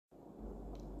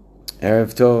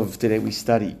Erev Tov. Today we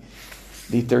study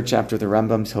the third chapter of the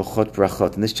Rambam's Hilchot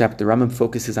Brachot. In this chapter, the Rambam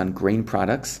focuses on grain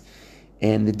products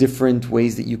and the different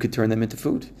ways that you could turn them into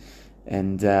food.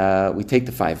 And we take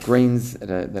the 5 grains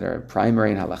that are primary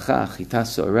in halacha: chita,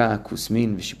 so'era,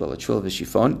 kusmin, v'shibolatul,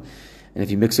 v'shifon. And if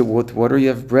you mix it with water, you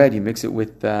have bread. You mix it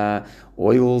with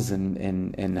oils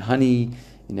and honey.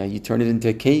 You turn it into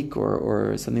a cake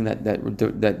or something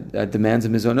that demands a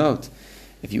mizonot.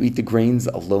 If you eat the grains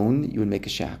alone, you would make a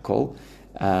shehakol.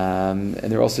 And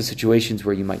there are also situations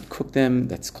where you might cook them.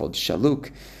 That's called shaluk.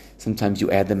 Sometimes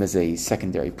you add them as a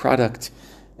secondary product.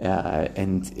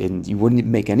 And you wouldn't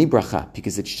make any bracha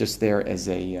because it's just there as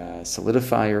a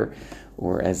solidifier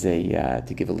or as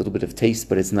to give a little bit of taste,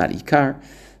 but it's not ikar.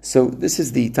 So this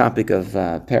is the topic of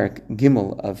Perek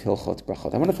Gimel of Hilchot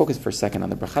Brachot. I want to focus for a second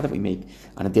on the bracha that we make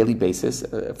on a daily basis,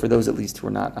 for those at least who are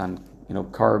not on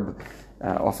carb.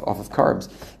 Off of carbs.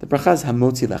 The bracha is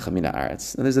hamוציא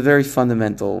הארץ. Now there's a very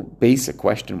fundamental, basic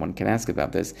question one can ask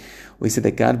about this. We said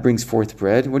that God brings forth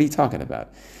bread. What are you talking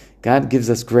about? God gives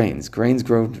us grains. Grains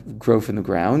grow from the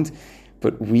ground,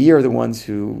 but we are the ones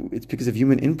it's because of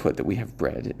human input that we have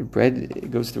bread.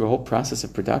 Bread goes through a whole process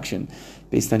of production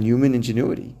based on human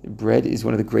ingenuity. Bread is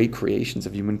one of the great creations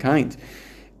of humankind.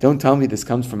 Don't tell me this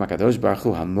comes from HaKadosh Baruch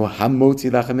Hu,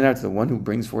 hamוציא הארץ, the one who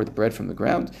brings forth bread from the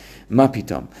ground. Ma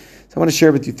pitom. So I want to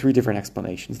share with you 3 different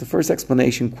explanations. The first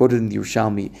explanation, quoted in the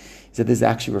Yerushalmi, is that this is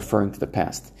actually referring to the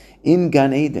past. In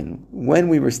Gan Eden, when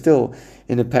we were still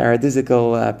in a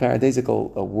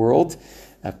paradisical world,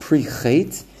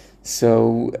 pre-chet,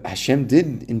 so Hashem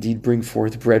did indeed bring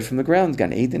forth bread from the ground.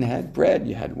 Gan Eden had bread.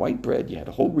 You had white bread. You had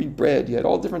whole wheat bread. You had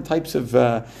all different types of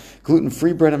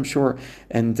gluten-free bread, I'm sure.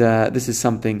 And this is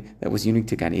something that was unique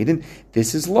to Gan Eden.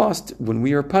 This is lost when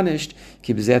we are punished.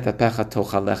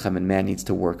 And man needs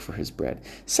to work for his bread.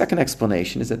 Second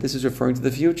explanation is that this is referring to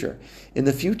the future. In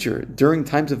the future, during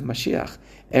times of Mashiach,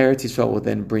 Eretz Yisrael will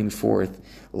then bring forth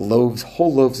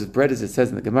whole loaves of bread, as it says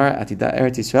in the Gemara, Atida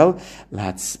Eretz Yisrael,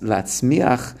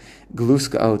 latzmiach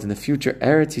gluskaot. In the future,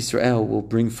 Eretz Yisrael will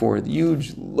bring forth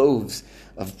huge loaves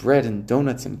of bread and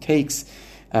donuts and cakes.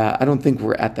 I don't think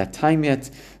we're at that time yet.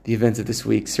 The events of this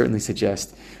week certainly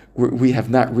suggest we have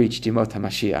not reached Yemot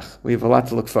HaMashiach. We have a lot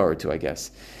to look forward to, I guess,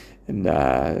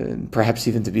 and perhaps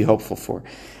even to be hopeful for.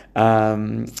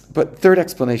 But third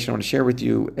explanation, I want to share with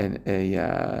you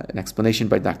an explanation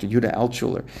by Dr. Yuda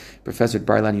Altshuler, professor at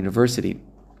Bar-Ilan University.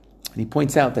 And he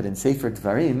points out that in Sefer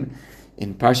Dvarim,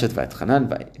 in Parshat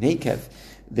Va'etchanan, in Ekev,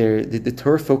 the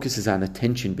Torah focuses on a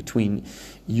tension between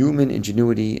human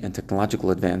ingenuity and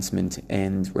technological advancement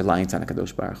and reliance on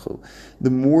HaKadosh Baruch Hu. The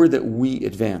more that we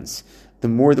advance, the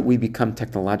more that we become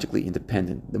technologically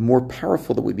independent, the more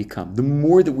powerful that we become, the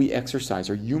more that we exercise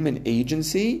our human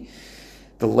agency,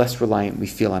 the less reliant we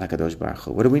feel on HaKadosh Baruch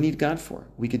Hu. What do we need God for?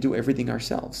 We could do everything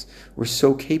ourselves. We're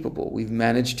so capable. We've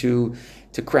managed to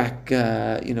crack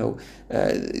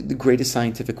the greatest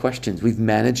scientific questions. We've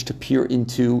managed to peer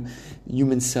into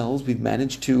human cells. We've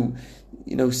managed to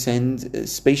send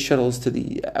space shuttles to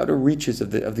the outer reaches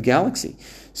of the galaxy.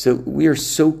 So we are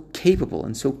so capable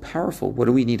and so powerful. What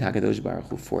do we need HaKadosh Baruch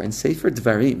Hu for? And Sefer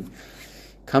Dvarim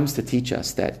comes to teach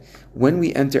us that when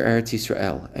we enter Eretz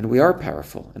Yisrael, and we are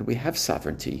powerful, and we have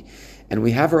sovereignty, and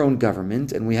we have our own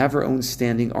government, and we have our own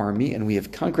standing army, and we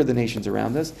have conquered the nations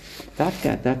around us,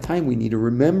 at that time we need to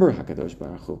remember HaKadosh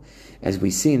Baruch Hu. As we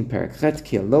see in Perek Chet,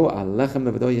 Ki lo al lechem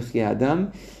levado yechya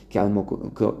adam, ki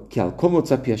al kol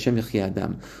motza pi Hashem yechya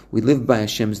adam. We live by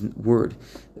Hashem's word.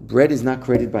 Bread is not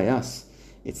created by us.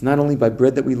 It's not only by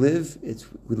bread that we live,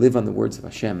 we live on the words of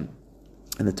Hashem.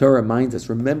 And the Torah reminds us,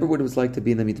 remember what it was like to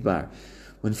be in the Midbar,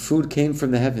 when food came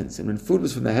from the heavens. And when food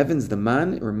was from the heavens, the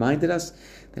man reminded us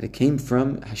that it came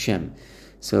from Hashem.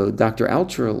 So Dr.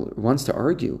 Altshuler wants to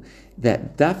argue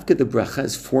that dafka the bracha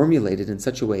is formulated in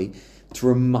such a way to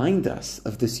remind us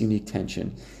of this unique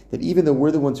tension, that even though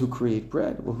we're the ones who create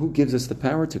bread, well, who gives us the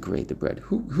power to create the bread?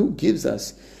 Who gives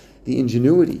us the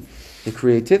ingenuity, the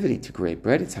creativity to create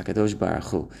bread? It's HaKadosh Baruch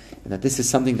Hu. And that this is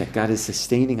something that God is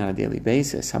sustaining on a daily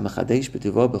basis. HaMachadesh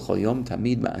b'tuvo b'chol yom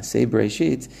tamid ma'aseh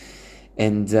b'reshit.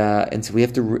 And so we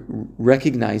have to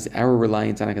recognize our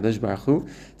reliance on HaKadosh Baruch Hu,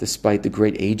 despite the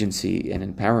great agency and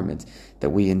empowerment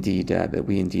that we indeed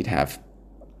have.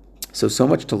 So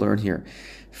much to learn here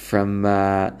from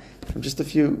just a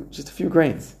few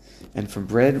grains, and from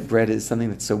bread. Bread is something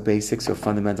that's so basic, so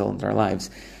fundamental in our lives.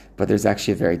 But there's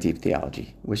actually a very deep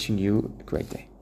theology. Wishing you a great day.